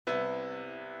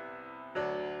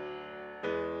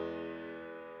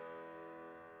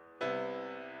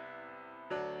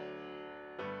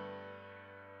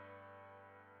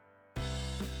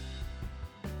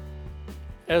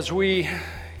As we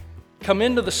come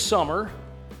into the summer,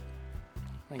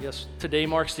 I guess today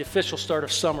marks the official start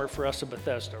of summer for us at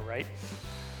Bethesda, right?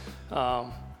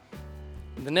 The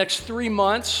next 3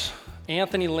 months,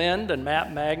 Anthony Lind and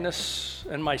Matt Magnus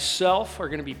and myself are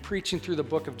going to be preaching through the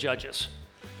book of Judges.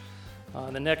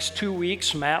 The next 2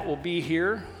 weeks, Matt will be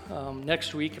here.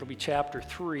 Next week, it'll be chapter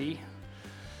 3.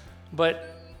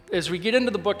 But as we get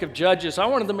into the book of Judges, I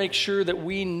wanted to make sure that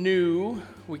we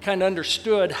kind of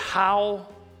understood how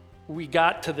we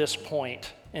got to this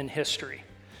point in history.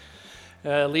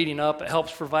 Leading up, it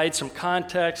helps provide some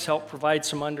context, help provide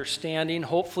some understanding.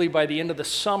 Hopefully by the end of the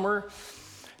summer,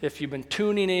 if you've been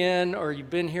tuning in or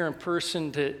you've been here in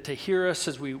person to hear us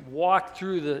as we walk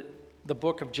through the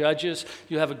book of Judges,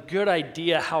 you have a good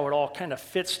idea how it all kind of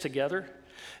fits together.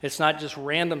 It's not just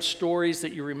random stories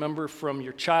that you remember from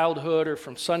your childhood or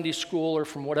from Sunday school or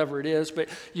from whatever it is, but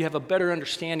you have a better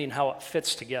understanding how it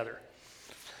fits together.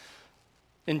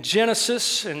 In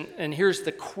Genesis, and here's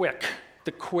the quick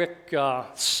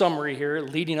summary here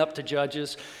leading up to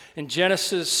Judges. In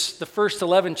Genesis, the first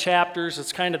 11 chapters,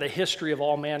 it's kind of the history of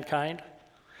all mankind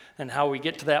and how we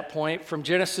get to that point. From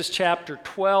Genesis chapter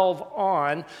 12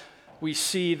 on, we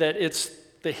see that it's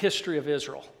the history of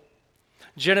Israel.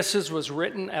 Genesis was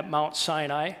written at Mount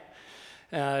Sinai.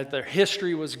 Their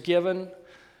history was given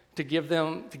to give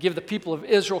the people of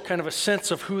Israel kind of a sense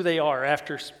of who they are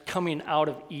after coming out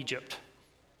of Egypt.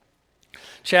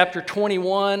 Chapter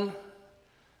 21,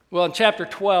 in chapter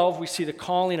 12, we see the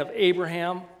calling of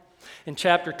Abraham. In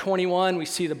chapter 21, we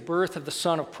see the birth of the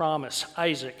son of promise,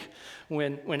 Isaac,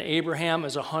 when Abraham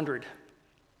is 100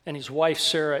 and his wife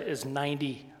Sarah is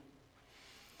 90.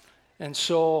 And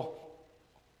so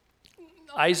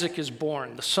Isaac is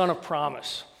born, the son of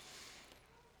promise.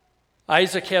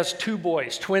 Isaac has 2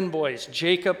 boys, twin boys,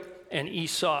 Jacob and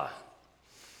Esau.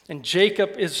 And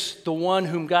Jacob is the one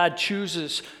whom God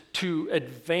chooses to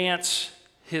advance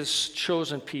his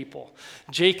chosen people.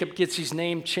 Jacob gets his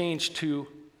name changed to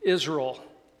Israel,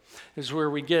 is where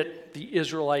we get the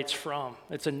Israelites from.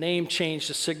 It's a name change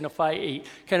to signify a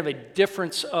kind of a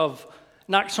difference of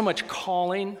not so much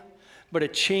calling, but a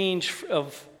change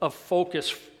of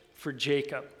focus for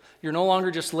Jacob. You're no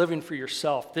longer just living for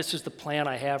yourself. This is the plan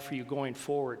I have for you going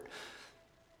forward.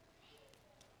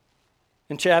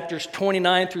 In chapters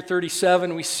 29 through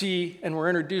 37, we see and we're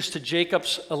introduced to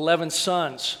Jacob's 11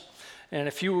 sons. And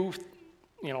if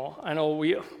I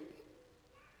know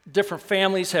different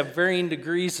families have varying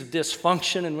degrees of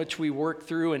dysfunction in which we work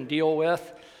through and deal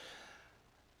with.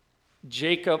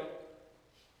 Jacob,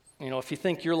 if you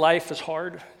think your life is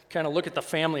hard, kind of look at the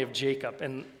family of Jacob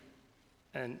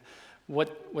and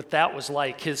what that was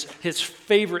like. His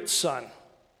favorite son.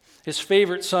 His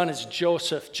favorite son is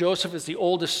Joseph. Joseph is the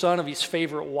oldest son of his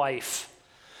favorite wife.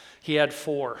 He had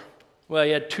 4. Well, he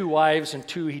had 2 wives and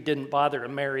 2 he didn't bother to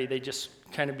marry. They just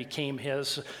kind of became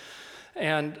his.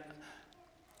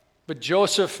 But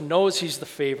Joseph knows he's the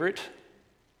favorite,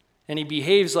 and he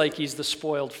behaves like he's the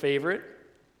spoiled favorite.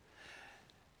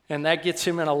 And that gets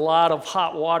him in a lot of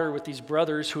hot water with these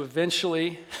brothers who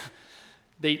eventually,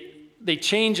 they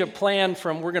change a plan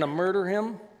from we're going to murder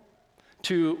him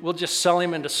to we'll just sell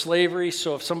him into slavery,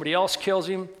 so if somebody else kills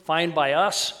him, fine by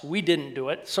us. We didn't do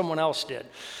it. Someone else did.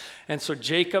 And so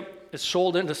Joseph is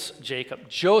sold into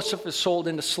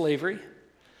slavery,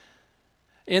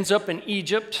 ends up in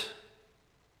Egypt,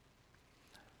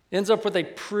 ends up with a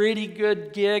pretty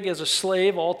good gig as a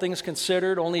slave, all things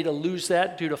considered, only to lose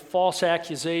that due to false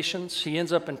accusations. He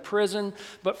ends up in prison,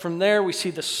 but from there we see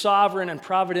the sovereign and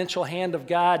providential hand of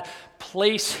God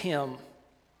place him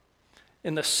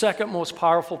in the second most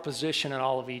powerful position in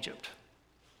all of Egypt.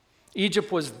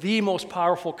 Egypt was the most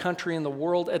powerful country in the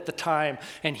world at the time,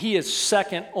 and he is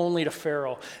second only to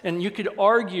Pharaoh. And you could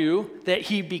argue that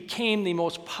he became the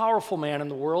most powerful man in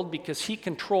the world because he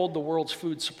controlled the world's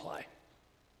food supply.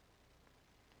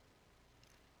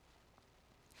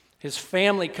 His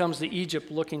family comes to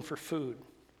Egypt looking for food.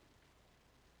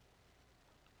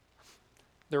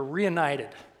 They're reunited.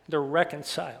 They're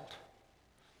reconciled.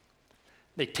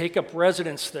 They take up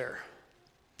residence there.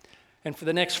 And for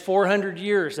the next 400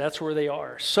 years, that's where they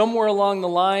are. Somewhere along the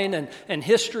line, and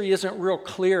history isn't real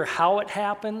clear how it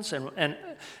happens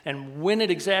and when it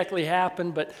exactly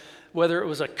happened, but whether it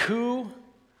was a coup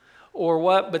or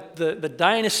what, but the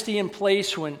dynasty in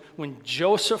place when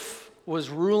Joseph was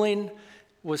ruling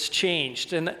was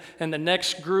changed. And the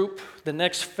next group, the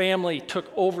next family took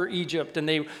over Egypt, and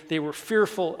they were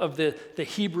fearful of the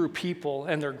Hebrew people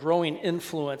and their growing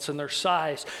influence and their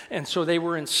size, and so they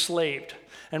were enslaved.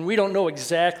 And we don't know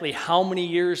exactly how many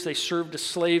years they served as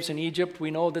slaves in Egypt.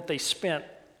 We know that they spent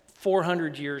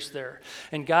 400 years there.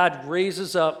 And God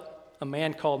raises up a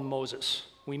man called Moses.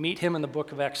 We meet him in the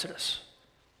book of Exodus.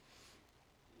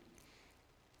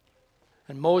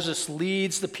 And Moses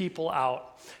leads the people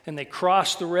out, and they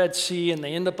cross the Red Sea, and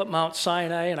they end up at Mount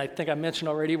Sinai, and I think I mentioned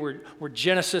already where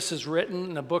Genesis is written,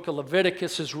 and the book of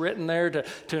Leviticus is written there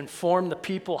to inform the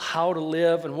people how to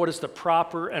live and what is the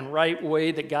proper and right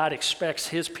way that God expects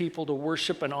his people to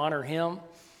worship and honor him.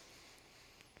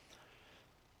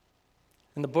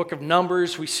 In the book of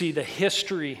Numbers, we see the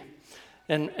history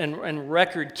and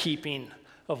record keeping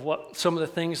of what some of the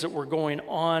things that were going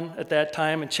on at that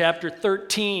time. In chapter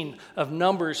 13 of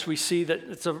Numbers, we see that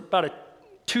it's about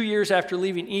 2 years after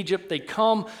leaving Egypt, they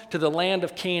come to the land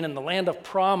of Canaan, the land of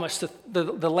promise,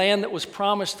 the land that was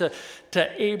promised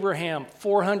to Abraham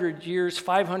 400 years,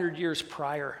 500 years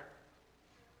prior.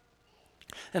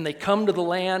 And they come to the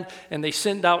land, and they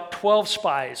send out 12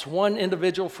 spies, one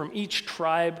individual from each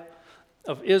tribe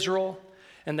of Israel,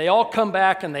 and they all come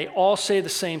back, and they all say the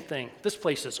same thing. This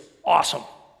place is awesome.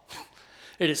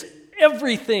 It is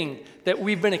everything that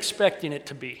we've been expecting it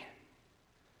to be.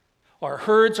 Our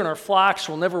herds and our flocks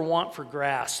will never want for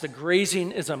grass. The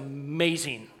grazing is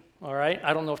amazing, all right?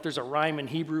 I don't know if there's a rhyme in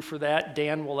Hebrew for that.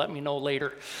 Dan will let me know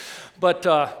later. But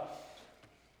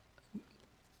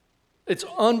it's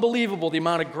unbelievable the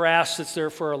amount of grass that's there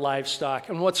for our livestock.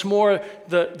 And what's more,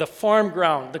 the farm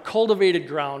ground, the cultivated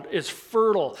ground is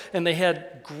fertile. And they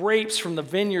had grapes from the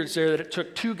vineyards there that it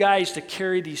took 2 guys to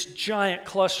carry these giant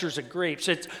clusters of grapes.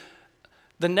 It's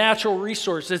the natural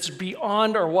resource. It's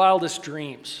beyond our wildest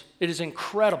dreams. It is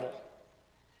incredible.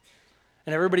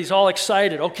 And everybody's all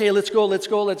excited. Okay, let's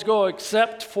go,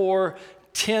 except for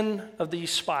 10 of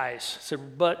these spies. I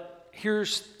said, but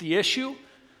here's the issue.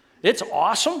 It's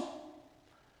awesome.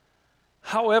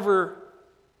 However,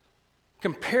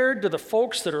 compared to the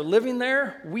folks that are living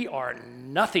there, we are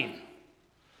nothing.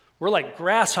 We're like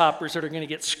grasshoppers that are going to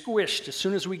get squished as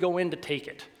soon as we go in to take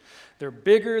it. They're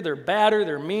bigger, they're badder,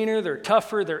 they're meaner, they're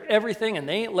tougher, they're everything, and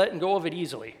they ain't letting go of it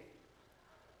easily.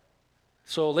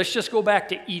 So let's just go back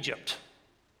to Egypt.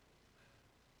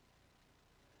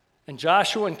 And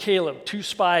Joshua and Caleb, 2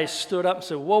 spies, stood up and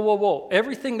said, whoa.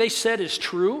 Everything they said is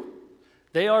true.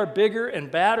 They are bigger and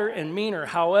badder and meaner.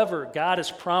 However, God has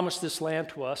promised this land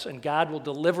to us, and God will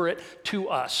deliver it to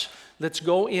us. Let's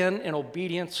go in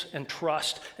obedience and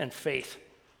trust and faith.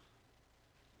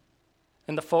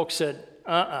 And the folks said,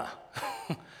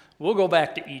 we'll go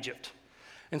back to Egypt.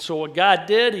 And so what God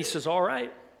did, he says, all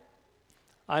right,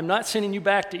 I'm not sending you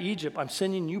back to Egypt. I'm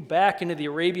sending you back into the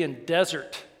Arabian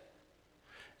desert.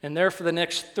 And there for the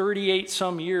next 38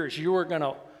 some years, you are going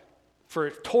to, for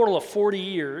a total of 40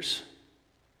 years,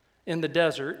 in the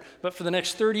desert, but for the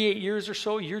next 38 years or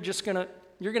so, you're going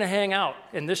to hang out.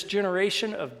 And this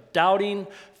generation of doubting,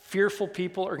 fearful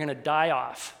people are going to die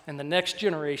off, and the next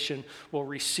generation will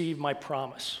receive my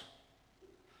promise.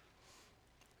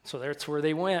 So that's where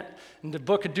they went. In the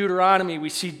book of Deuteronomy, we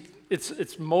see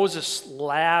it's Moses'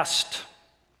 last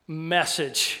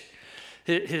message,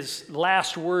 his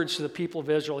last words to the people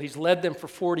of Israel. He's led them for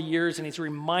 40 years, and he's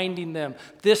reminding them,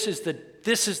 this is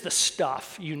the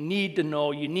stuff you need to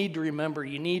know, you need to remember,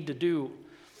 you need to do.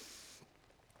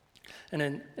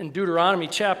 And in Deuteronomy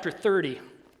chapter 30,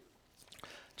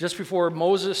 shortly before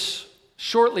Moses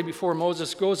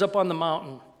goes up on the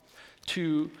mountain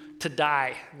to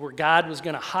die, where God was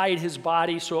going to hide his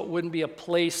body so it wouldn't be a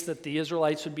place that the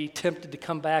Israelites would be tempted to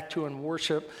come back to and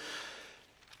worship,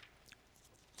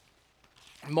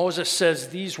 Moses says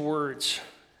these words,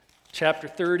 chapter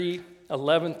 30,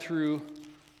 11 through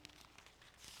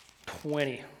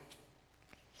 20.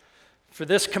 For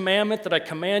this commandment that I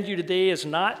command you today is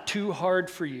not too hard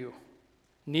for you,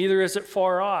 neither is it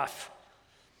far off.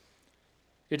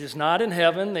 It is not in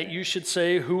heaven that you should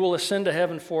say, who will ascend to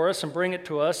heaven for us and bring it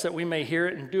to us that we may hear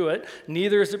it and do it.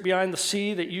 Neither is it beyond the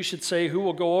sea that you should say, who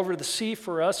will go over the sea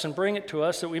for us and bring it to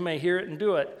us that we may hear it and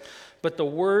do it. But the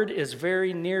word is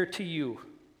very near to you.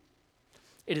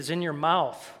 It is in your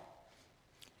mouth.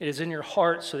 It is in your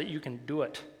heart so that you can do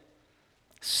it.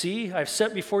 See, I've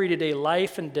set before you today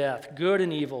life and death, good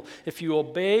and evil. If you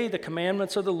obey the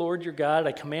commandments of the Lord your God,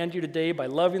 I command you today by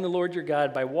loving the Lord your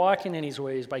God, by walking in his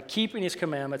ways, by keeping his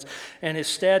commandments and his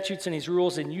statutes and his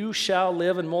rules, and you shall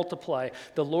live and multiply.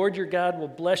 The Lord your God will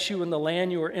bless you in the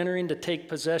land you are entering to take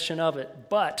possession of it.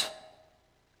 But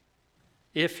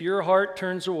if your heart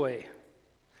turns away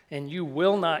and you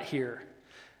will not hear,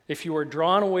 if you are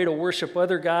drawn away to worship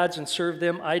other gods and serve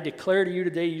them, I declare to you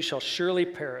today you shall surely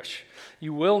perish.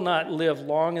 You will not live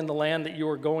long in the land that you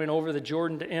are going over the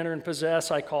Jordan to enter and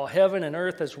possess. I call heaven and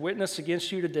earth as witness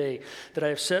against you today that I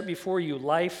have set before you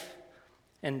life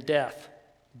and death,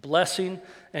 blessing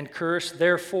and curse.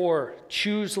 Therefore,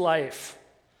 choose life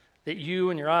that you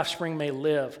and your offspring may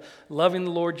live, loving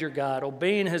the Lord your God,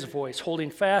 obeying his voice, holding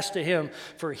fast to him,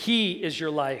 for he is your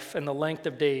life and the length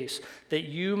of days, that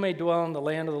you may dwell in the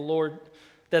land of the Lord,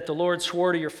 that the Lord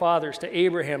swore to your fathers, to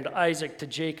Abraham, to Isaac, to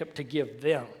Jacob, to give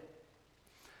them.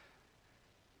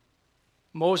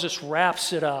 Moses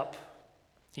wraps it up.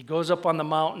 He goes up on the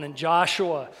mountain, and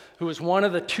Joshua, who was one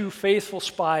of the two faithful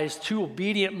spies, two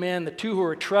obedient men, the two who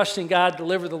were trusting God to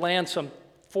deliver the land some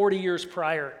 40 years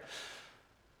prior,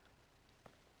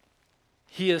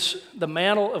 the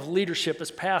mantle of leadership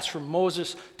is passed from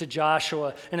Moses to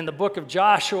Joshua. And in the book of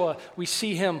Joshua, we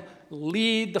see him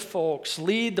lead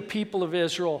the people of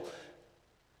Israel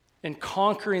in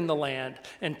conquering the land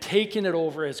and taking it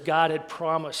over as God had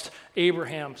promised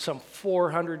Abraham some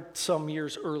 400 some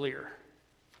years earlier.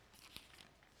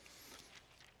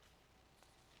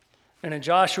 And in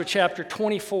Joshua chapter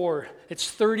 24,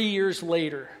 it's 30 years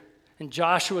later. And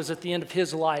Joshua's at the end of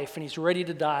his life, and he's ready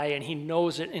to die, and he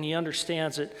knows it, and he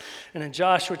understands it. And in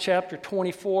Joshua chapter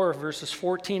 24, verses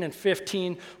 14 and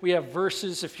 15, we have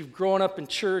verses. If you've grown up in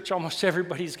church, almost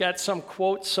everybody's got some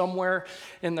quote somewhere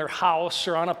in their house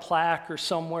or on a plaque or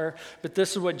somewhere. But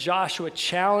this is what Joshua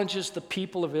challenges the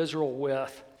people of Israel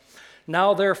with.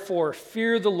 Now, therefore,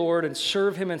 fear the Lord and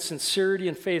serve him in sincerity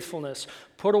and faithfulness.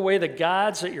 Put away the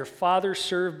gods that your fathers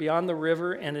served beyond the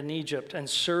river and in Egypt, and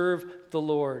serve the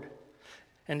Lord.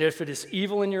 And if it is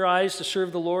evil in your eyes to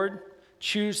serve the Lord,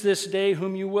 choose this day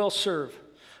whom you will serve,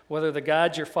 whether the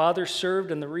gods your fathers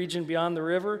served in the region beyond the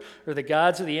river, or the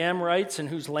gods of the Amorites in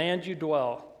whose land you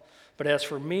dwell. But as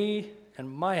for me and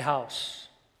my house,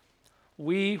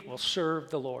 we will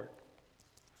serve the Lord.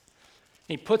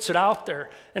 He puts it out there,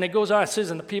 and it goes on. It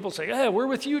says, and the people say, hey, we're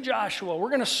with you, Joshua. We're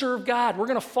going to serve God. We're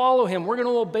going to follow him. We're going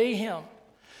to obey him.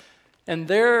 And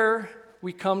there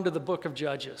we come to the book of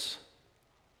Judges.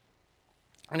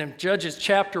 And in Judges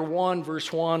chapter 1,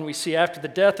 verse 1, we see after the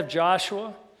death of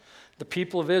Joshua, the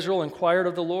people of Israel inquired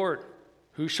of the Lord,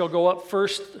 who shall go up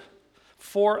first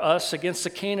for us against the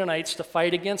Canaanites to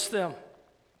fight against them?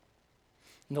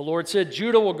 And the Lord said,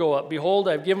 Judah will go up. Behold,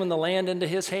 I've given the land into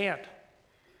his hand.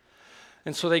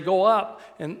 And so they go up,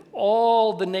 and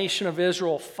all the nation of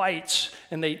Israel fights,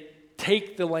 and they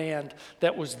take the land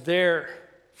that was there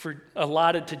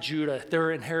allotted to Judah,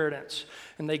 their inheritance.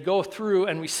 And they go through,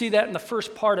 and we see that in the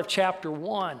first part of chapter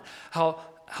 1, how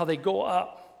they go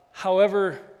up.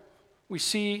 However, we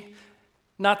see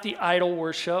not the idol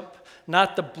worship,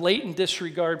 not the blatant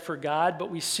disregard for God,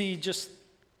 but we see just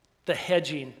the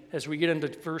hedging as we get into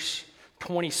verse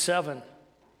 27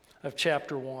 of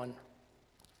chapter 1.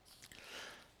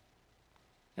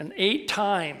 And 8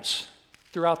 times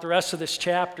throughout the rest of this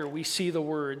chapter, we see the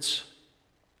words,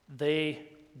 they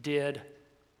did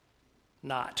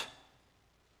not.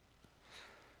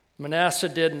 Manasseh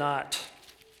did not.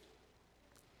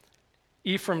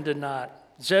 Ephraim did not.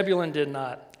 Zebulun did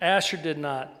not. Asher did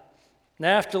not.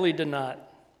 Naphtali did not.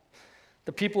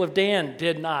 The people of Dan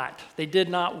did not. They did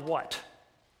not what?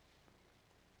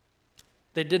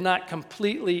 They did not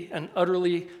completely and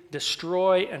utterly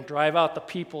destroy and drive out the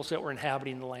peoples that were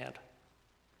inhabiting the land.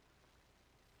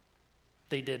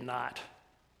 They did not.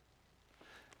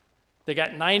 They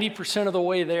got 90% of the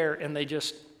way there, and they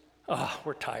just,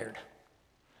 we're tired.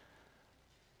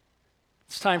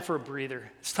 It's time for a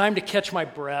breather. It's time to catch my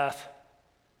breath.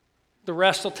 The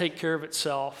rest will take care of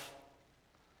itself.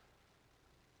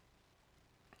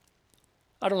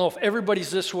 I don't know if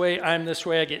everybody's this way, I'm this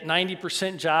way. I get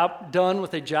 90% job done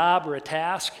with a job or a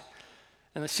task,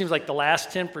 and it seems like the last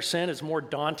 10% is more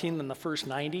daunting than the first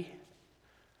 90.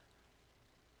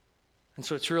 And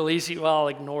so it's real easy, I'll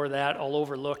ignore that, I'll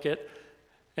overlook it.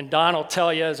 And Don will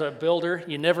tell you as a builder,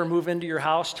 you never move into your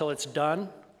house till it's done.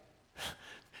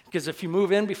 Because if you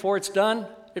move in before it's done,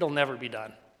 it'll never be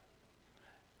done.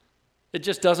 It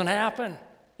just doesn't happen.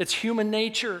 It's human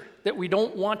nature that we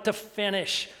don't want to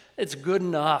finish. It's good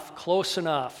enough, close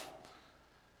enough.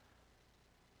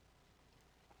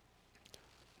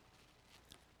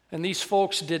 And these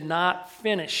folks did not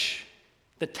finish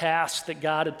the task that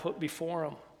God had put before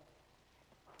them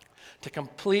to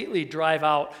completely drive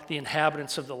out the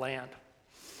inhabitants of the land.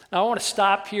 Now I want to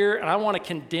stop here, and I want to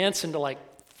condense into like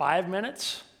 5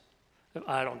 minutes.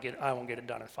 I won't get it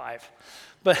done in 5.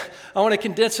 But I want to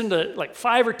condense into like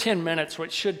 5 or 10 minutes,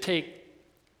 which should take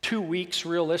 2 weeks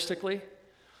realistically.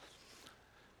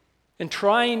 And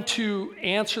trying to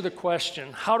answer the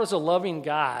question, how does a loving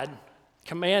God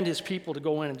command his people to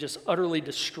go in and just utterly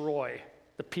destroy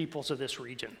the peoples of this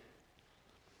region?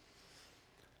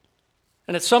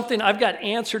 And it's something I've got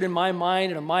answered in my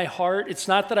mind and in my heart. It's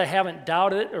not that I haven't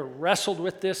doubted it or wrestled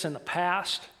with this in the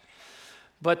past,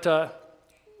 but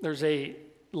there's a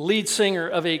lead singer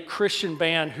of a Christian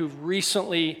band who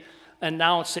recently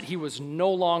announced that he was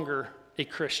no longer a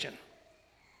Christian.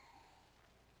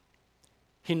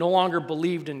 He no longer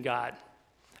believed in God.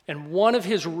 And one of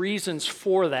his reasons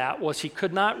for that was he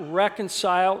could not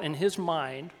reconcile in his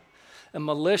mind a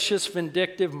malicious,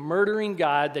 vindictive, murdering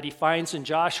God that he finds in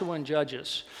Joshua and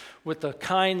Judges with the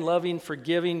kind, loving,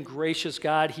 forgiving, gracious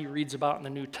God he reads about in the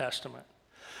New Testament.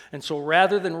 And so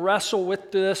rather than wrestle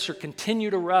with this or continue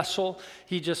to wrestle,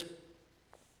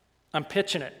 I'm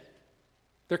pitching it.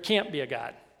 There can't be a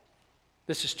God.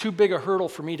 This is too big a hurdle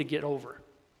for me to get over.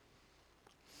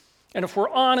 And if we're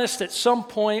honest, at some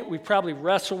point we probably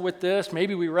wrestle with this.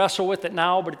 Maybe we wrestle with it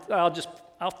now, but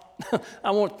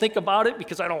I won't think about it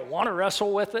because I don't want to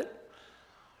wrestle with it.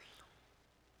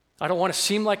 I don't want to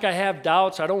seem like I have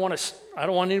doubts. I don't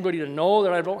want anybody to know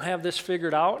that I don't have this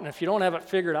figured out. And if you don't have it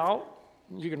figured out,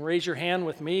 you can raise your hand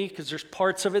with me because there's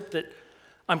parts of it that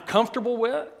I'm comfortable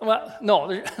with. Well,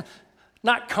 no,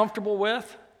 not comfortable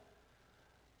with.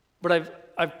 But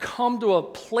I've come to a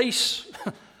place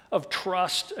of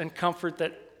trust and comfort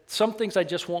that some things I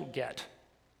just won't get.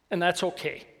 And that's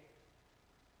okay.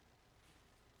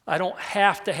 I don't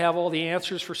have to have all the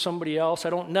answers for somebody else. I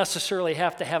don't necessarily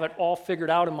have to have it all figured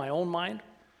out in my own mind.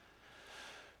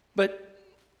 But,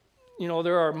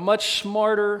 there are much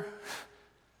smarter,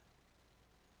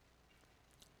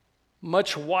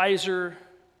 much wiser,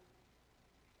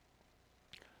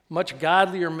 much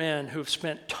godlier men who have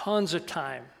spent tons of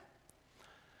time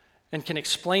and can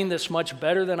explain this much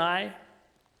better than I.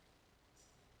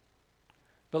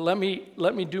 But let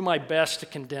me do my best to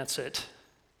condense it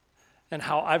and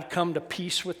how I've come to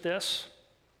peace with this.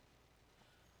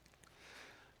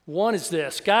 One is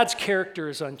this: God's character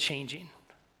is unchanging.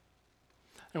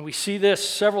 And we see this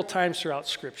several times throughout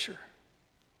Scripture.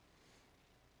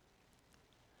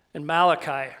 In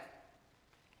Malachi,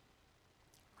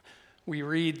 we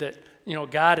read that,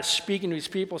 God is speaking to his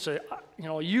people, say,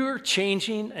 you're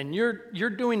changing and you're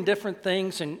doing different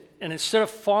things, and instead of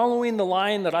following the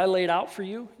line that I laid out for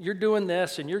you, you're doing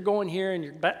this and you're going here and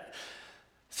you're back. It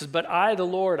says, but I, the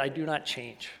Lord, I do not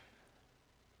change.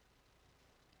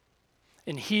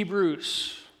 In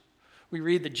Hebrews, we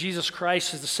read that Jesus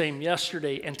Christ is the same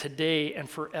yesterday and today and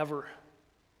forever.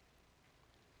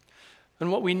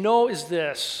 And what we know is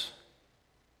this,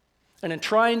 and in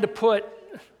trying to put,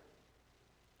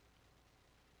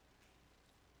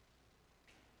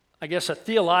 a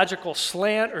theological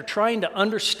slant or trying to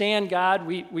understand God,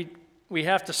 we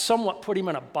have to somewhat put him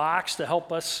in a box to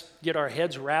help us get our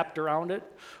heads wrapped around it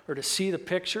or to see the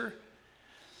picture.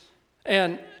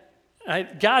 And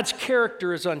God's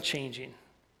character is unchanging.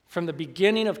 From the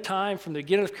beginning of time, from the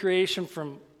beginning of creation,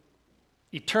 from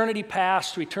eternity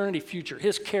past to eternity future,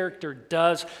 his character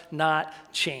does not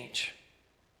change.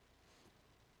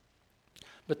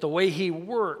 But the way he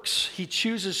works, he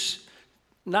chooses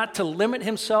not to limit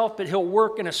himself, but he'll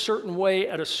work in a certain way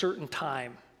at a certain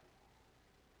time.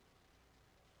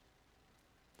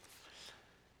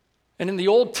 And in the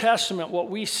Old Testament, what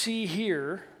we see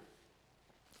here,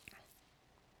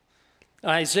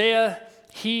 Isaiah,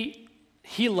 he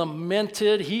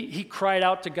lamented, he cried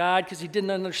out to God because he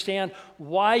didn't understand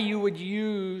why you would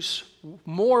use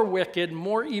more wicked,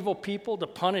 more evil people to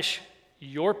punish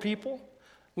your people.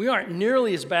 We aren't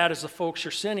nearly as bad as the folks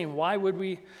you're sinning. Why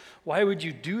would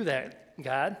you do that,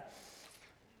 God?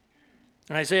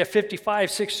 In Isaiah 55,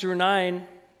 6-9,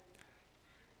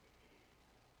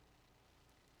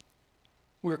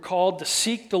 we're called to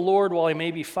seek the Lord while he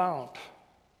may be found.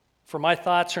 For my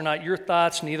thoughts are not your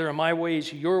thoughts, neither are my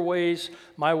ways your ways.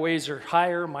 My ways are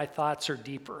higher, my thoughts are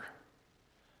deeper.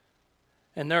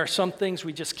 And there are some things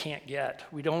we just can't get.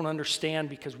 We don't understand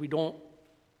because we don't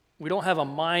have a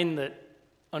mind that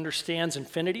understands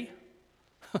infinity.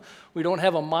 We don't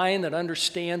have a mind that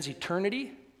understands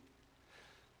eternity.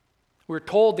 We're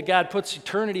told that God puts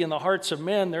eternity in the hearts of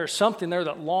men. There's something there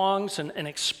that longs and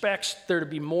expects there to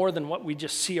be more than what we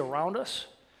just see around us.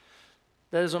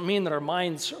 That doesn't mean that our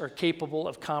minds are capable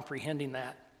of comprehending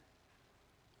that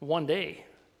one day,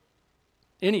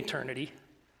 in eternity.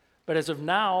 But as of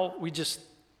now, we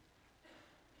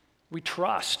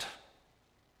trust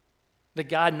that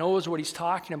God knows what he's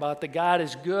talking about, that God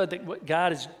is good, that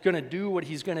God is going to do what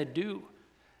he's going to do,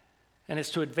 and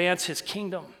it's to advance his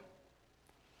kingdom.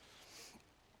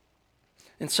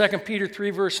 In 2 Peter 3,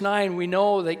 verse 9, we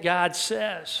know that God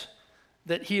says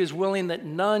that he is willing that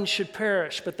none should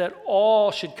perish, but that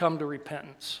all should come to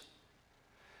repentance.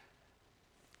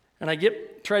 And I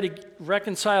try to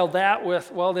reconcile that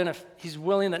with, well, then if he's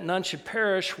willing that none should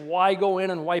perish, why go in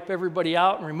and wipe everybody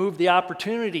out and remove the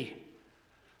opportunity?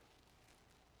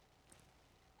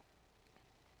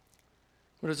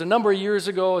 It was a number of years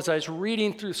ago as I was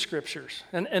reading through scriptures,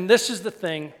 and this is the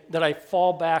thing that I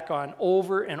fall back on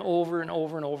over and over and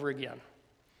over and over again,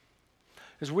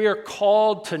 is we are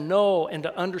called to know and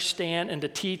to understand and to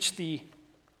teach the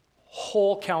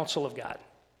whole counsel of God.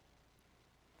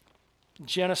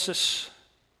 Genesis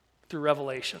through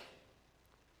Revelation.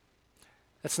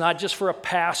 It's not just for a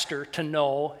pastor to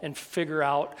know and figure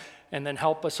out and then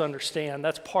help us understand.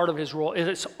 That's part of his role.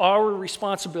 It's our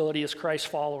responsibility as Christ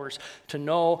followers to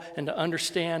know and to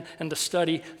understand and to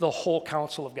study the whole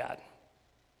counsel of God.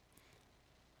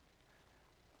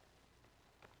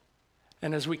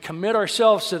 And as we commit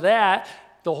ourselves to that,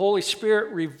 the Holy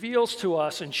Spirit reveals to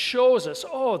us and shows us,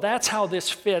 oh, that's how this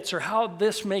fits, or how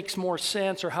this makes more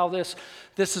sense, or how this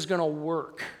is going to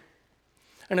work.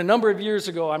 And a number of years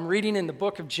ago, I'm reading in the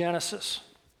book of Genesis,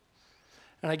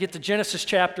 and I get to Genesis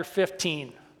chapter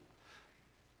 15.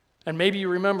 And maybe you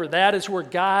remember that is where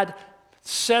God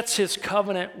sets his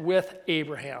covenant with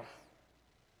Abraham.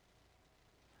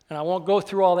 And I won't go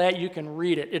through all that. You can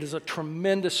read it. It is a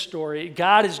tremendous story.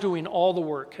 God is doing all the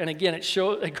work. And again,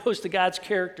 it goes to God's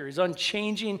character, his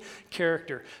unchanging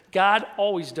character. God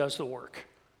always does the work.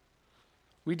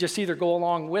 We just either go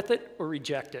along with it or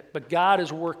reject it. But God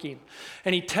is working.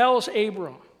 And he tells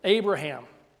Abraham,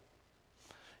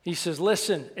 he says,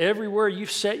 listen, everywhere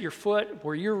you've set your foot,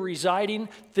 where you're residing,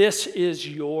 this is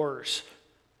yours.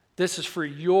 This is for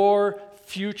your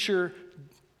future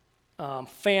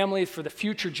family, for the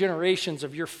future generations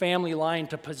of your family line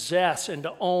to possess and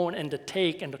to own and to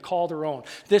take and to call their own.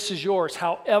 This is yours.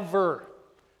 However,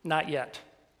 not yet.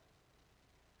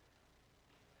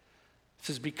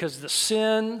 This is because the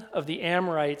sin of the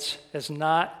Amorites has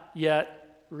not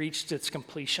yet reached its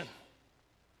completion.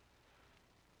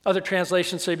 Other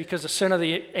translations say because the sin of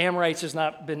the Amorites is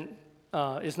not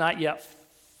yet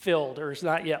filled, or is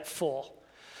not yet full.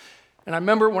 And I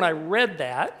remember when I read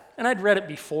that, and I'd read it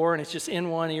before, and it's just in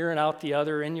one ear and out the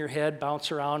other, in your head,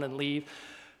 bounce around and leave.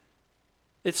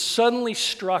 It suddenly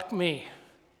struck me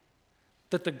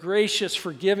that the gracious,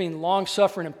 forgiving,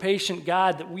 long-suffering, and patient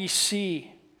God that we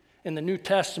see in the New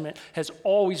Testament has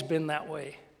always been that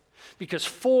way. Because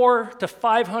 400 to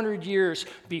 500 years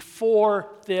before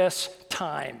this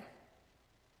time,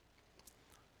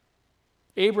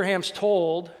 Abraham's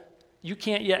told, you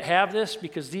can't yet have this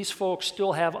because these folks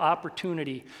still have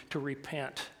opportunity to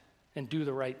repent and do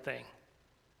the right thing.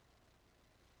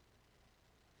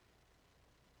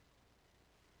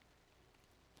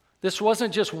 This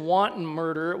wasn't just wanton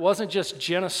murder. It wasn't just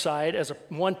genocide as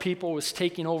one people was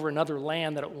taking over another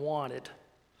land that it wanted.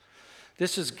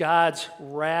 This is God's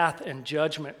wrath and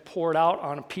judgment poured out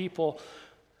on a people,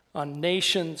 on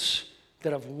nations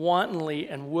that have wantonly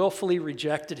and willfully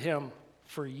rejected him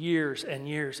for years and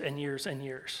years and years and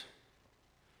years.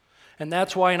 And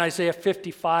that's why in Isaiah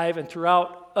 55 and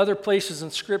throughout other places in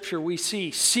Scripture we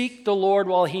see, seek the Lord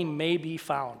while he may be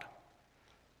found.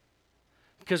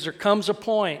 Because there comes a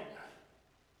point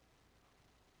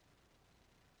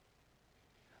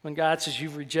when God says,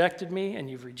 you've rejected me, and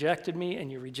you've rejected me,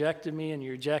 and you rejected me, and you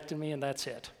rejected me, and that's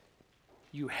it.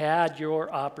 You had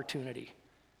your opportunity.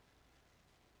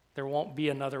 There won't be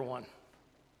another one.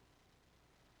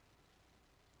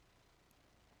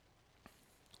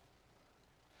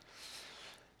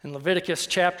 In Leviticus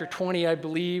chapter 20, I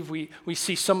believe, we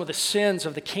see some of the sins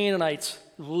of the Canaanites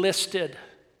listed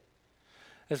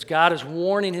as God is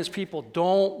warning his people,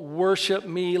 don't worship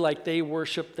me like they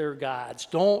worship their gods.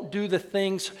 Don't do the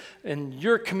things in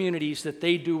your communities that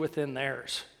they do within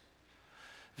theirs.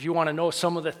 If you want to know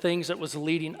some of the things that was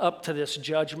leading up to this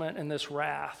judgment and this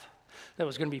wrath that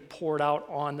was going to be poured out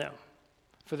on them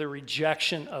for the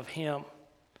rejection of him.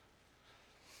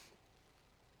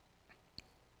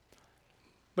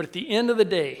 But at the end of the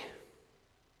day,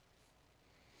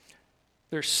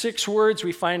 there's 6 words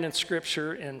we find in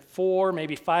Scripture in 4,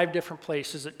 maybe 5 different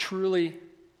places that truly,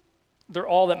 they're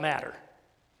all that matter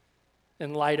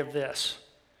in light of this.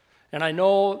 And I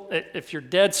know that if you're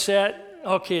dead set,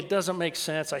 okay, it doesn't make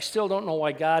sense. I still don't know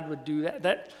why God would do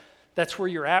that. That's where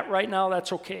you're at right now,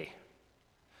 that's okay.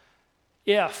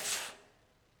 If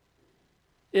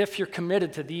you're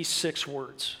committed to these 6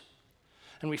 words,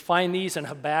 and we find these in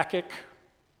Habakkuk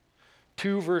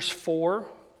 2, verse 4.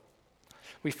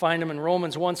 We find them in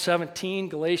Romans 1:17,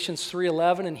 Galatians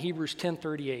 3:11, and Hebrews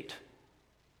 10:38.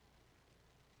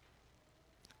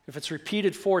 If it's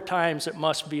repeated 4 times, it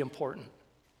must be important.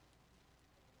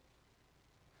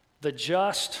 The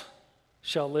just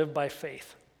shall live by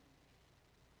faith.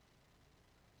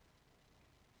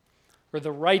 Or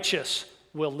the righteous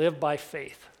will live by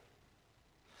faith.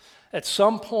 At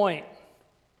some point,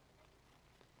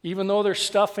 even though there's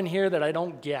stuff in here that I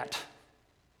don't get,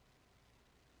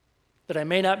 that I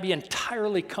may not be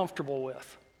entirely comfortable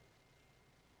with,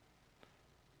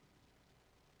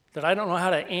 that I don't know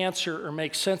how to answer or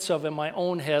make sense of in my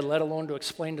own head, let alone to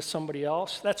explain to somebody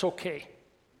else, that's okay.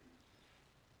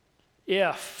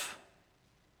 If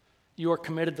you are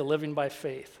committed to living by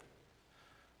faith.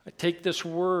 I take this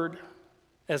word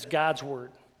as God's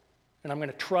word, and I'm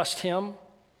going to trust him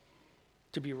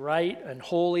to be right and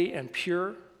holy and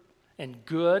pure and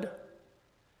good.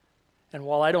 And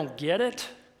while I don't get it,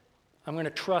 I'm going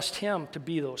to trust him to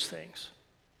be those things.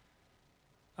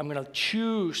 I'm going to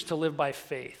choose to live by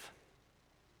faith.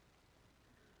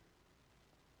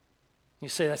 You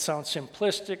say that sounds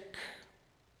simplistic.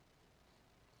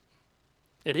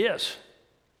 It is.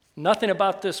 Nothing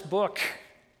about this book.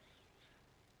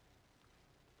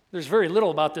 There's very little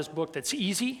about this book that's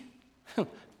easy,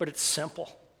 but it's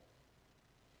simple.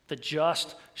 The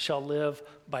just shall live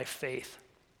by faith.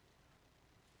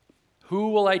 Who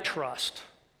will I trust?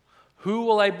 Who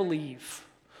will I believe?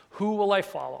 Who will I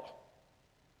follow?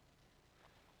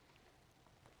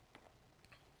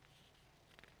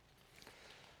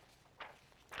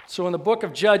 So in the book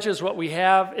of Judges, what we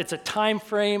have, it's a time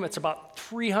frame, it's about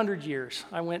 300 years.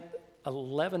 I went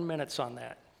 11 minutes on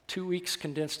that. 2 weeks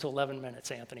condensed to 11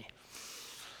 minutes, Anthony.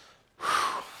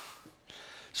 Whew.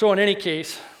 So in any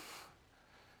case,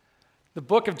 the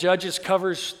book of Judges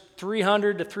covers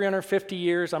 300 to 350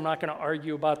 years. I'm not going to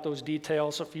argue about those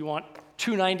details. If you want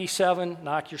 297,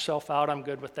 knock yourself out. I'm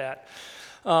good with that.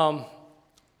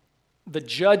 The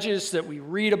judges that we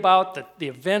read about, the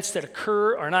events that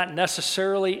occur, are not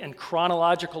necessarily in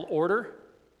chronological order.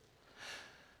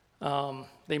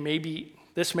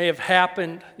 This may have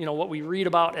happened, what we read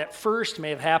about at first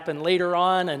may have happened later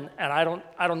on, and I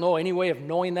don't know any way of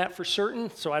knowing that for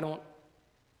certain, so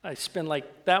I spend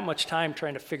like that much time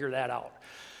trying to figure that out.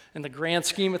 In the grand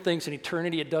scheme of things, in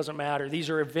eternity, it doesn't matter. These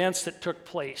are events that took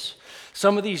place.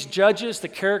 Some of these judges, the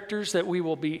characters that we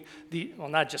will be,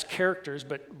 not just characters,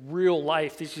 but real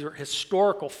life, these are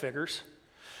historical figures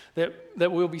that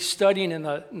we'll be studying in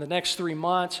the next 3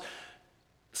 months.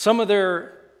 Some of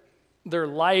their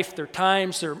life, their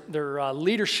times, their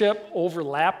leadership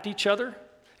overlapped each other.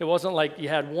 It wasn't like you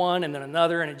had one and then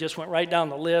another and it just went right down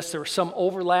the list. There was some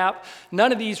overlap.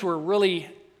 None of these were really.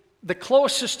 The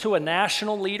closest to a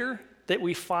national leader that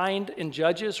we find in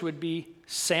Judges would be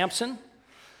Samson.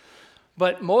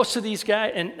 But most of these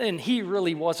guys, and he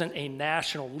really wasn't a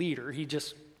national leader. He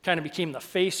just kind of became the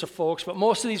face of folks. But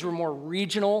most of these were more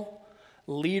regional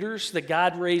leaders that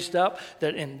God raised up,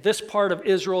 that in this part of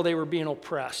Israel they were being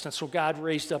oppressed. And so God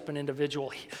raised up an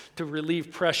individual to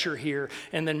relieve pressure here.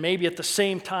 And then maybe at the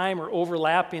same time or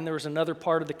overlapping, there was another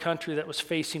part of the country that was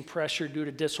facing pressure due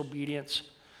to disobedience.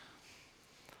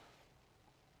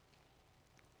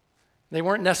 They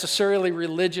weren't necessarily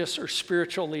religious or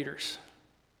spiritual leaders.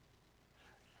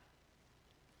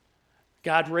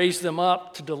 God raised them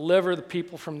up to deliver the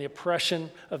people from the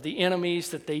oppression of the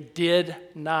enemies that they did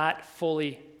not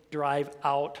fully drive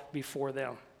out before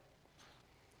them.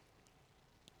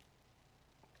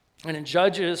 And in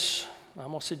Judges, I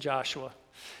almost said Joshua,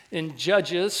 in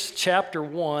Judges chapter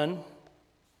 1,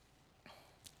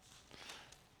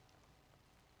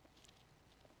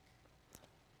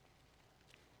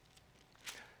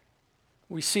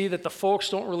 we see that the folks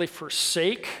don't really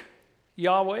forsake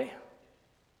Yahweh,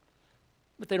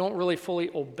 but they don't really fully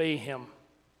obey him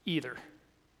either.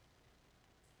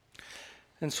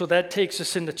 And so that takes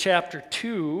us into chapter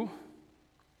 2.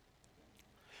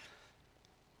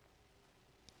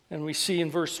 And we see in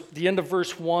the end of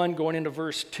verse 1 going into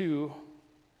verse 2,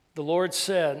 the Lord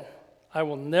said, I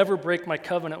will never break my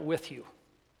covenant with you.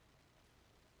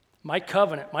 My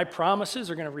covenant, my promises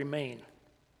are going to remain.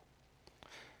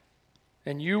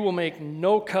 And you will make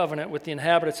no covenant with the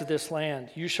inhabitants of this land.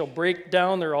 You shall break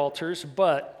down their altars,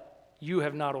 but you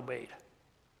have not obeyed.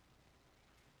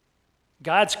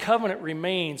 God's covenant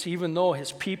remains even though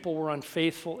his people were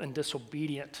unfaithful and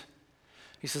disobedient.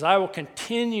 He says, I will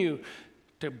continue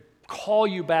to call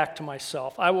you back to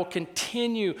myself. I will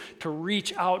continue to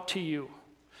reach out to you.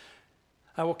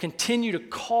 I will continue to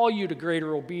call you to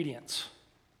greater obedience.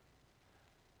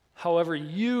 However,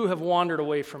 you have wandered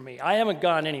away from me. I haven't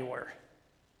gone anywhere.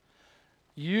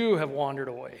 You have wandered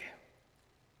away.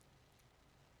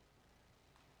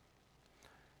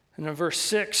 And in verse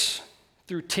 6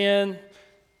 through 10,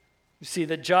 you see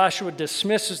that Joshua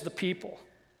dismisses the people.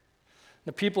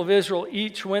 The people of Israel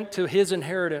each went to his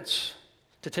inheritance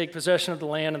to take possession of the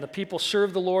land, and the people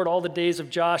served the Lord all the days of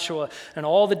Joshua and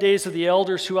all the days of the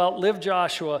elders who outlived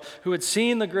Joshua, who had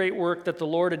seen the great work that the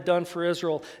Lord had done for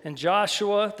Israel. And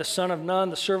Joshua, the son of Nun,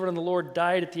 the servant of the Lord,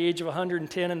 died at the age of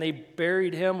 110, and they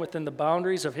buried him within the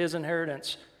boundaries of his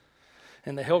inheritance.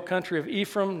 in the hill country of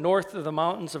Ephraim, north of the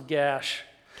mountains of Gash.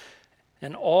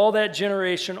 And all that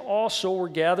generation also were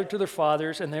gathered to their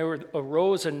fathers, and there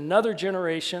arose another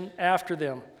generation after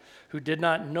them who did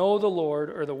not know the Lord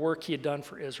or the work he had done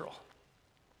for Israel.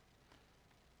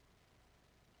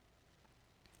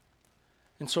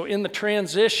 And so in the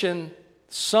transition,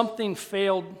 something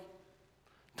failed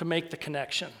to make the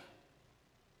connection.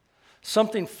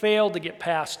 Something failed to get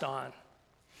passed on.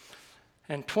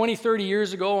 And 20, 30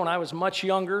 years ago, when I was much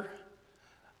younger,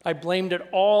 I blamed it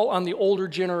all on the older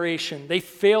generation. They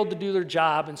failed to do their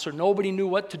job, and so nobody knew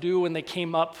what to do when they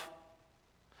came up.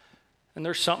 And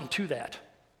there's something to that.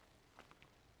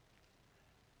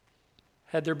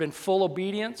 Had there been full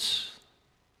obedience,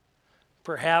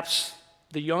 perhaps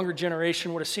the younger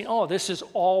generation would have seen, oh, this is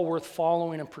all worth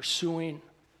following and pursuing.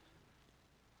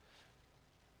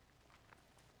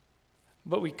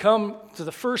 But we come to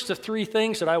the first of three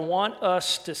things that I want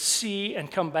us to see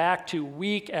and come back to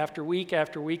week after week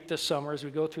after week this summer as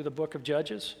we go through the book of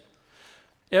Judges.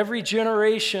 Every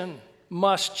generation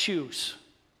must choose.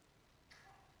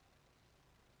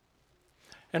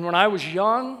 And when I was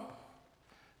young,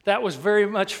 that was very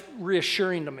much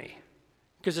reassuring to me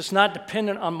because it's not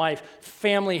dependent on my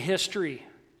family history.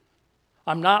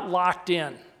 I'm not locked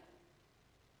in.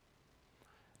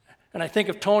 And I think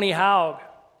of Tony Haug,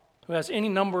 who has any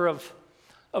number of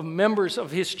members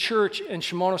of his church in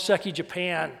Shimonoseki,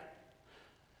 Japan,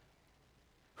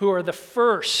 who are the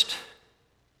first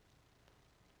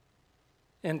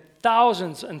in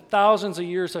thousands and thousands of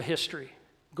years of history,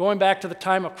 going back to the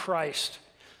time of Christ.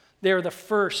 They are the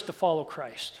first to follow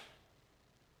Christ.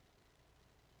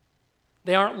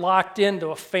 They aren't locked into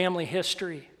a family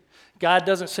history. God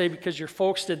doesn't say because your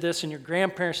folks did this and your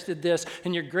grandparents did this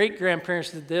and your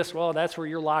great-grandparents did this, well, that's where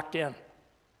you're locked in.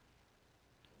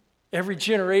 Every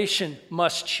generation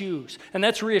must choose. And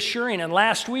that's reassuring. And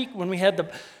last week when we had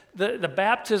the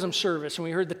baptism service and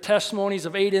we heard the testimonies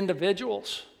of 8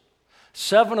 individuals,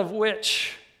 7 of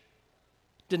which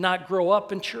did not grow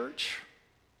up in church,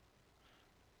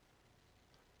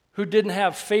 who didn't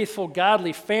have faithful,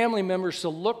 godly family members to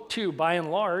look to by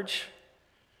and large,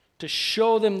 to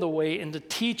show them the way and to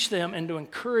teach them and to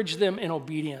encourage them in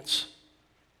obedience.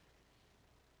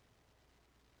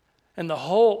 And the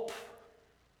hope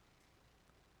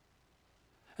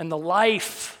and the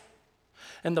life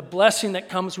and the blessing that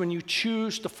comes when you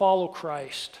choose to follow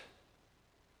Christ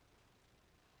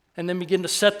and then begin to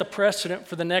set the precedent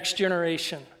for the next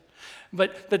generation.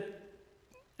 But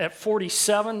at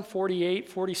 47, 48,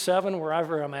 47,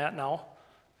 wherever I'm at now,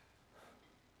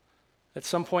 at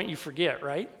some point you forget,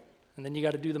 right? And then you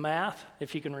got to do the math,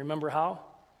 if you can remember how.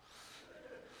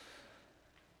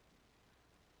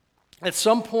 At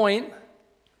some point,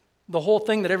 the whole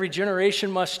thing that every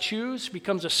generation must choose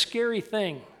becomes a scary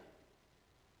thing.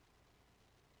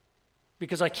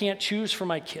 Because I can't choose for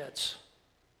my kids.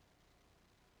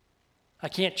 I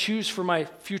can't choose for my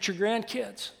future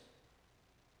grandkids.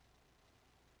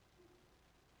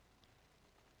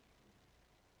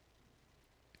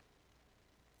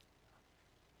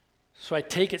 So I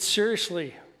take it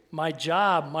seriously, my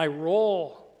job, my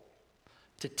role,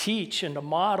 to teach and to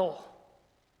model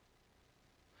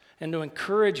and to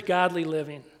encourage godly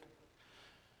living,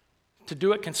 to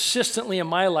do it consistently in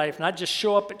my life, not just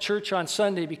show up at church on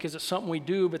Sunday because it's something we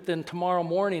do, but then tomorrow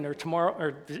morning or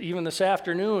even this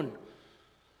afternoon,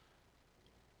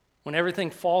 when everything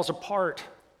falls apart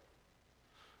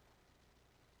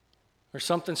or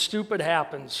something stupid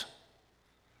happens,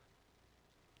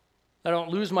 I don't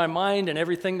lose my mind and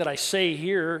everything that I say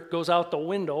here goes out the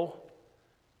window,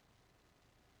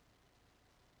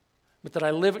 but that I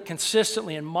live it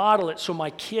consistently and model it so my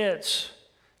kids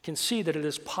can see that it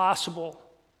is possible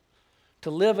to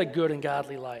live a good and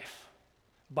godly life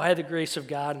by the grace of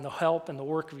God and the help and the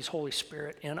work of His Holy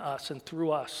Spirit in us and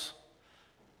through us.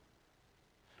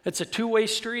 It's a two-way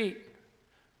street.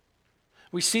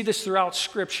 We see this throughout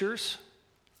Scriptures.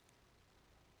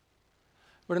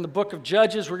 But in the book of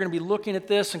Judges, we're going to be looking at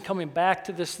this and coming back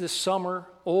to this summer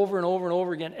over and over and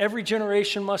over again. Every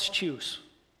generation must choose.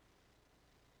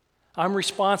 I'm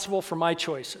responsible for my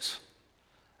choices.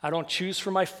 I don't choose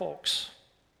for my folks.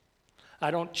 I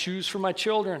don't choose for my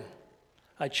children.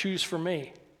 I choose for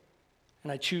me.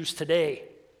 And I choose today.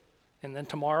 And then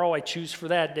tomorrow I choose for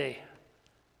that day.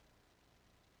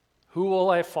 Who will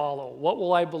I follow? What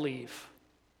will I believe?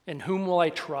 In whom will I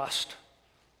trust?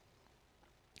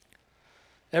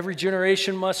 Every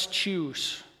generation must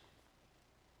choose.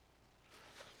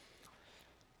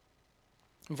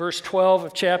 In verse 12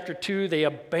 of chapter 2, they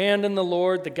abandoned the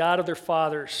Lord, the God of their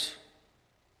fathers.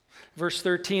 Verse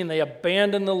 13, they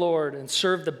abandoned the Lord and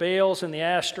served the Baals and the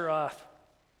Ashtaroth.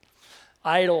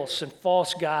 idols and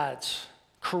false gods,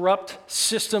 corrupt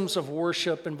systems of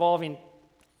worship involving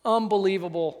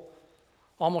unbelievable,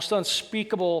 almost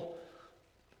unspeakable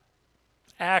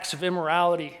acts of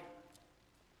immorality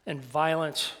and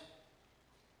violence.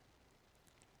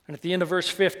 And at the end of verse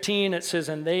 15, it says,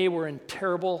 and they were in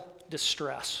terrible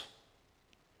distress.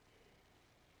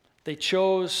 They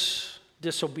chose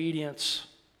disobedience.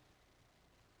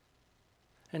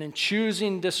 And in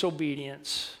choosing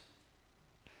disobedience,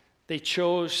 they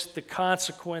chose the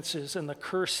consequences and the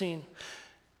cursing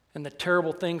and the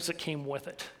terrible things that came with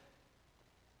it.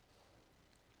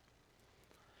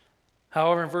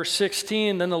 However, in verse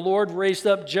 16, then the Lord raised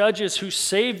up judges who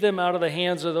saved them out of the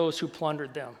hands of those who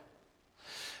plundered them.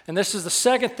 And this is the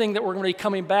second thing that we're going to be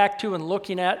coming back to and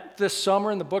looking at this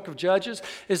summer in the book of Judges,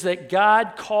 is that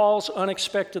God calls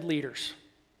unexpected leaders.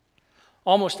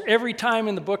 Almost every time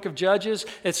in the book of Judges,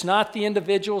 it's not the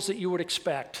individuals that you would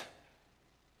expect.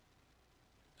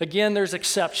 Again, there's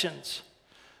exceptions.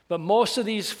 But most of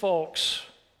these folks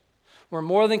were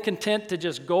more than content to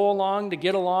just go along, to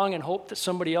get along, and hope that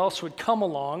somebody else would come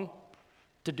along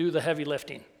to do the heavy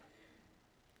lifting.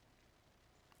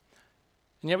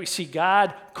 And yet we see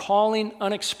God calling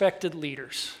unexpected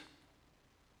leaders.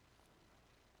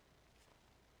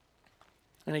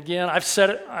 And again, I've said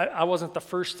it, I wasn't the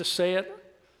first to say it.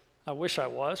 I wish I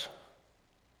was.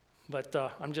 But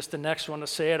I'm just the next one to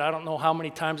say it. I don't know how many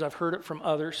times I've heard it from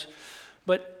others.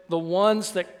 But the one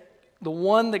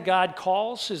that God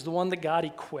calls is the one that God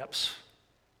equips.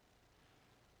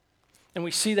 And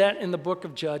we see that in the book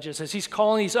of Judges, as he's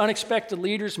calling these unexpected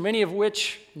leaders, many of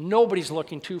which nobody's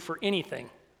looking to for anything.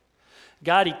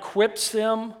 God equips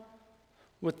them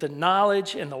with the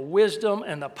knowledge and the wisdom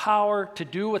and the power to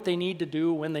do what they need to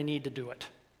do when they need to do it.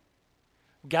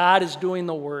 God is doing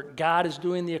the work. God is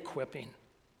doing the equipping.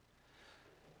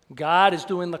 God is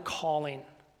doing the calling.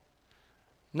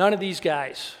 None of these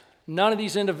guys, none of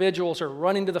these individuals are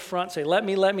running to the front and say, let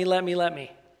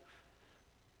me.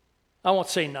 I won't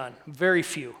say none, very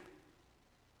few.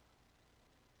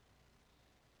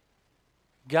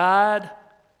 God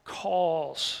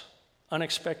calls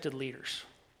unexpected leaders.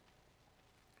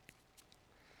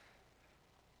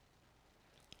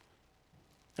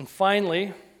 And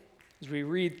finally, as we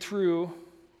read through,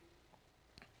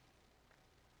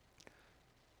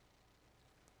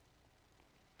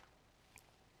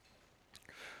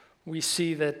 we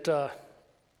see that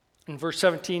in verse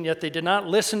 17, yet they did not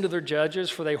listen to their judges,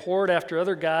 for they whored after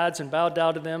other gods and bowed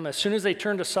down to them. As soon as they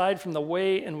turned aside from the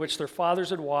way in which their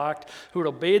fathers had walked, who had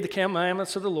obeyed the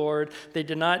commandments of the Lord, they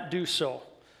did not do so.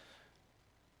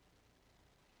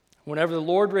 Whenever the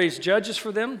Lord raised judges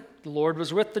for them, the Lord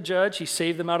was with the judge. He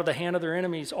saved them out of the hand of their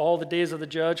enemies all the days of the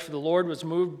judge, for the Lord was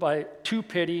moved to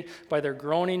pity by their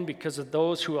groaning because of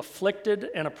those who afflicted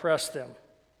and oppressed them.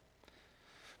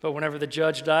 But whenever the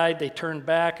judge died, they turned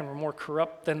back and were more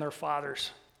corrupt than their fathers.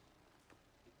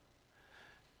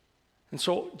 And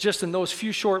so just in those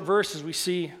few short verses, we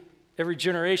see every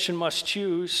generation must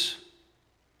choose.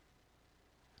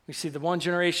 We see the one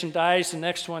generation dies, the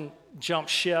next one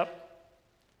jumps ship.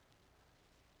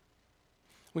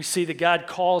 We see that God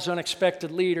calls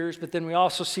unexpected leaders, but then we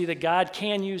also see that God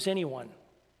can use anyone.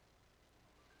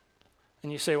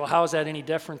 And you say, well, how is that any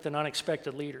different than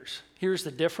unexpected leaders? Here's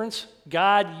the difference.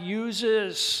 God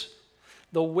uses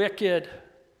the wicked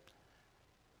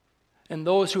and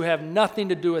those who have nothing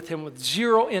to do with him, with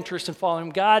zero interest in following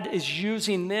him. God is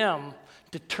using them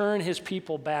to turn his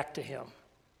people back to him.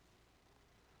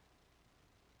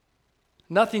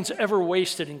 Nothing's ever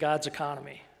wasted in God's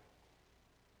economy.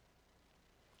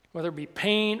 Whether it be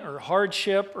pain or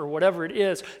hardship or whatever it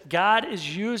is, God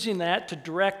is using that to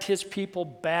direct his people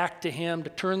back to him, to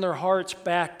turn their hearts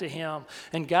back to him.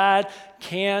 And God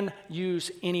can use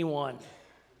anyone.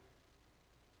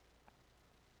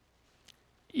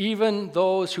 Even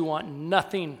those who want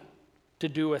nothing to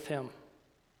do with him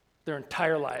their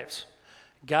entire lives.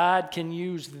 God can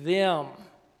use them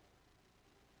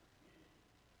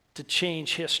to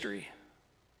change history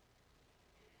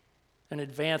and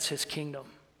advance his kingdom.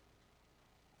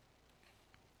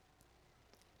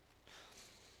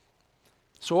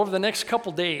 So over the next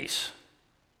couple days,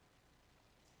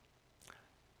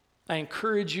 I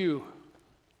encourage you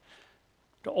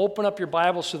to open up your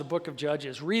Bibles to the book of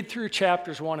Judges. Read through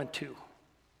chapters 1 and 2.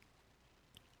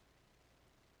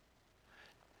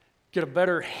 Get a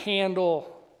better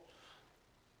handle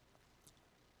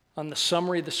on the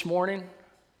summary this morning,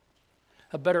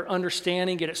 a better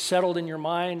understanding, get it settled in your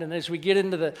mind. And as we get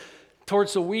into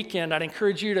towards the weekend, I'd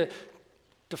encourage you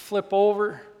to flip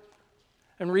over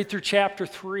and read through chapter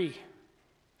 3.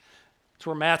 It's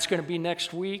where Matt's going to be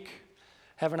next week.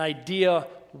 Have an idea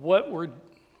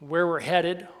where we're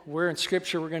headed, where in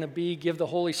Scripture we're going to be. Give the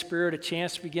Holy Spirit a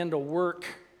chance to begin to work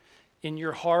in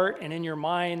your heart and in your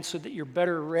mind so that you're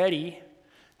better ready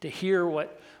to hear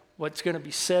what's going to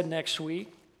be said next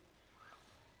week.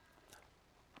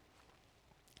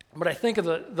 But I think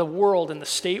of the world and the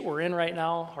state we're in right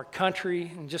now, our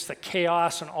country, and just the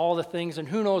chaos and all the things, and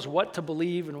who knows what to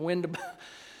believe and when to,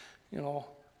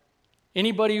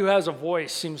 anybody who has a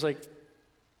voice seems like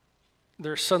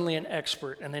they're suddenly an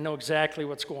expert and they know exactly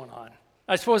what's going on.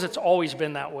 I suppose it's always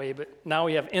been that way, but now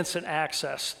we have instant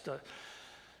access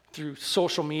through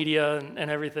social media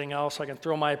and everything else. I can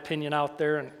throw my opinion out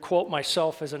there and quote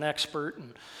myself as an expert.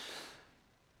 And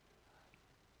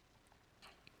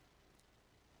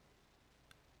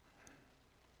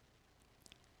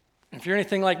if you're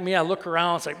anything like me, I look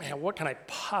around, it's like, man, what can I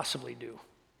possibly do?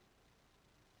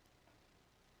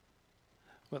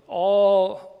 With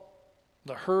all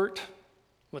the hurt,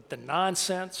 with the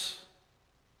nonsense,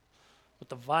 with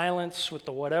the violence, with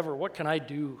the whatever, what can I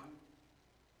do?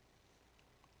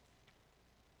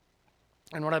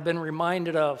 And what I've been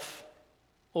reminded of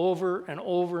over and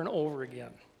over and over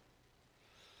again,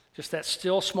 just that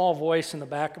still small voice in the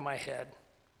back of my head.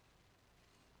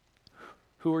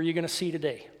 Who are you going to see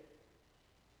today?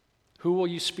 Who will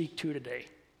you speak to today?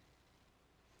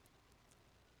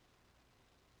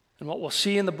 And what we'll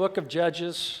see in the book of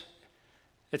Judges,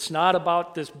 it's not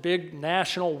about this big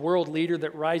national world leader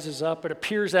that rises up. It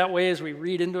appears that way as we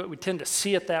read into it. We tend to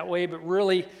see it that way, but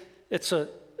really it's a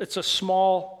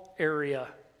small area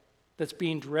that's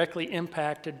being directly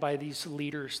impacted by these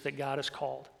leaders that God has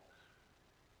called.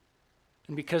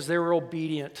 And because they were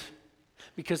obedient,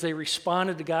 because they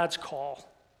responded to God's call,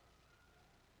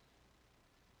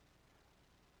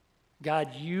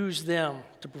 God used them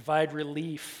to provide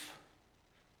relief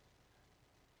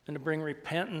and to bring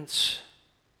repentance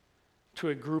to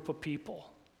a group of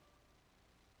people.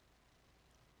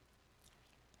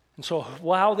 And so,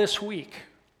 who this week,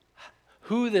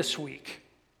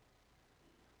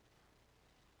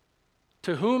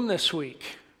 to whom this week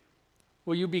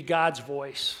will you be God's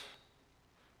voice?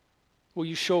 Will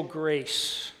you show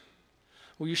grace?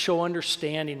 Will you show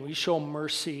understanding? Will you show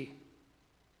mercy?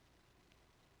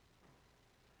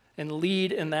 And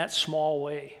lead in that small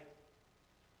way.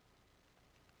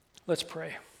 Let's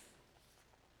pray.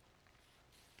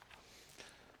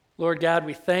 Lord God,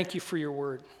 we thank you for your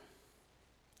word.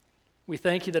 We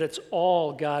thank you that it's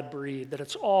all God-breathed, that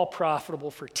it's all profitable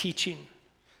for teaching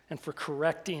and for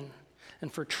correcting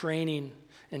and for training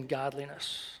in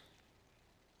godliness.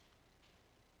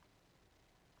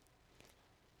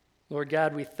 Lord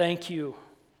God, we thank you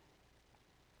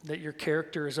that your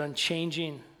character is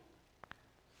unchanging,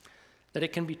 that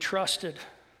it can be trusted,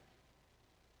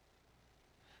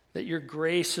 that your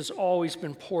grace has always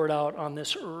been poured out on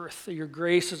this earth, that your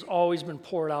grace has always been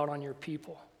poured out on your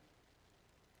people.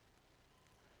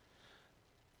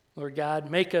 Lord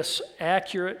God, make us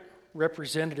accurate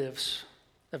representatives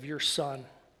of your Son.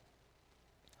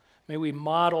 May we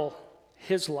model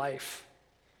his life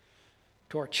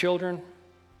to our children,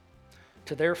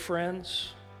 to their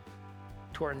friends,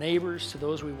 to our neighbors, to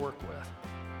those we work with.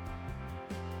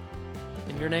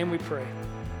 In your name we pray.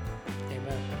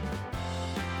 Amen.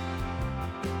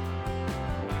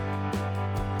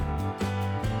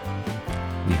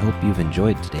 We hope you've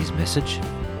enjoyed today's message.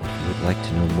 If you would like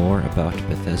to know more about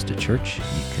Bethesda Church,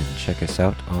 you can check us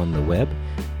out on the web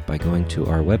by going to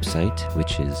our website,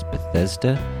 which is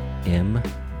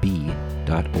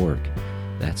BethesdaMB.org.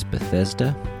 That's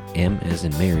Bethesda, M as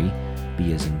in Mary,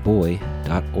 B as in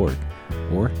boy.org.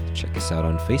 Or check us out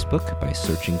on Facebook by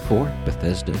searching for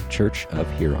Bethesda Church of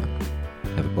Huron.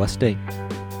 Have a blessed day.